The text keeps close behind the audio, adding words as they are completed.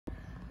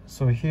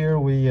So here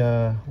we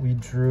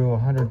drew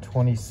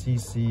 120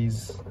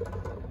 cc's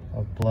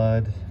of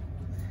blood,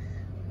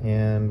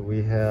 and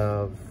we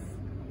have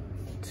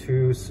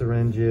 2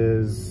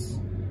 syringes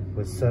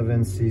with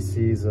 7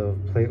 cc's of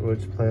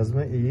platelet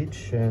plasma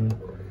each, and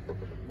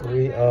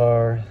we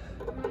are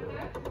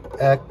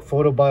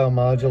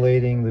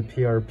photobiomodulating the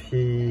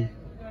PRP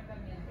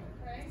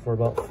for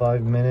about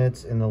 5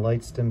 minutes in the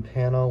Lightstim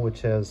panel,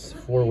 which has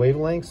 4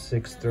 wavelengths,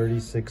 630,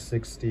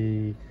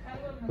 660,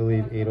 I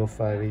believe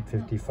 805,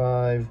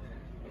 855,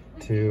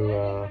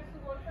 to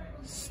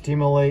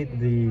stimulate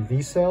the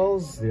V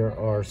cells. There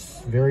are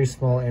very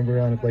small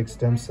embryonic-like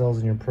stem cells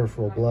in your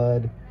peripheral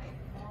blood.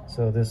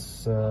 So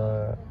this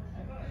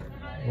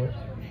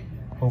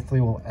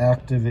hopefully will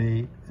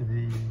activate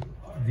the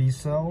V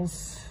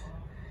cells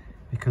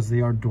because they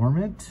are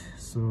dormant.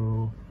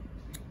 So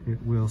it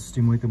will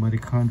stimulate the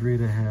mitochondria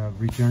to have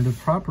regenerative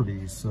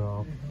properties.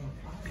 So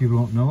people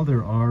don't know,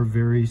 there are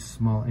very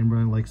small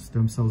embryonic-like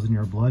stem cells in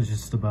your blood. It's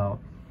just about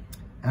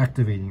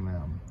activating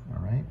them,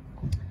 all right?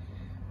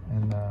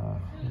 And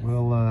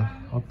we'll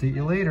update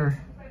you later.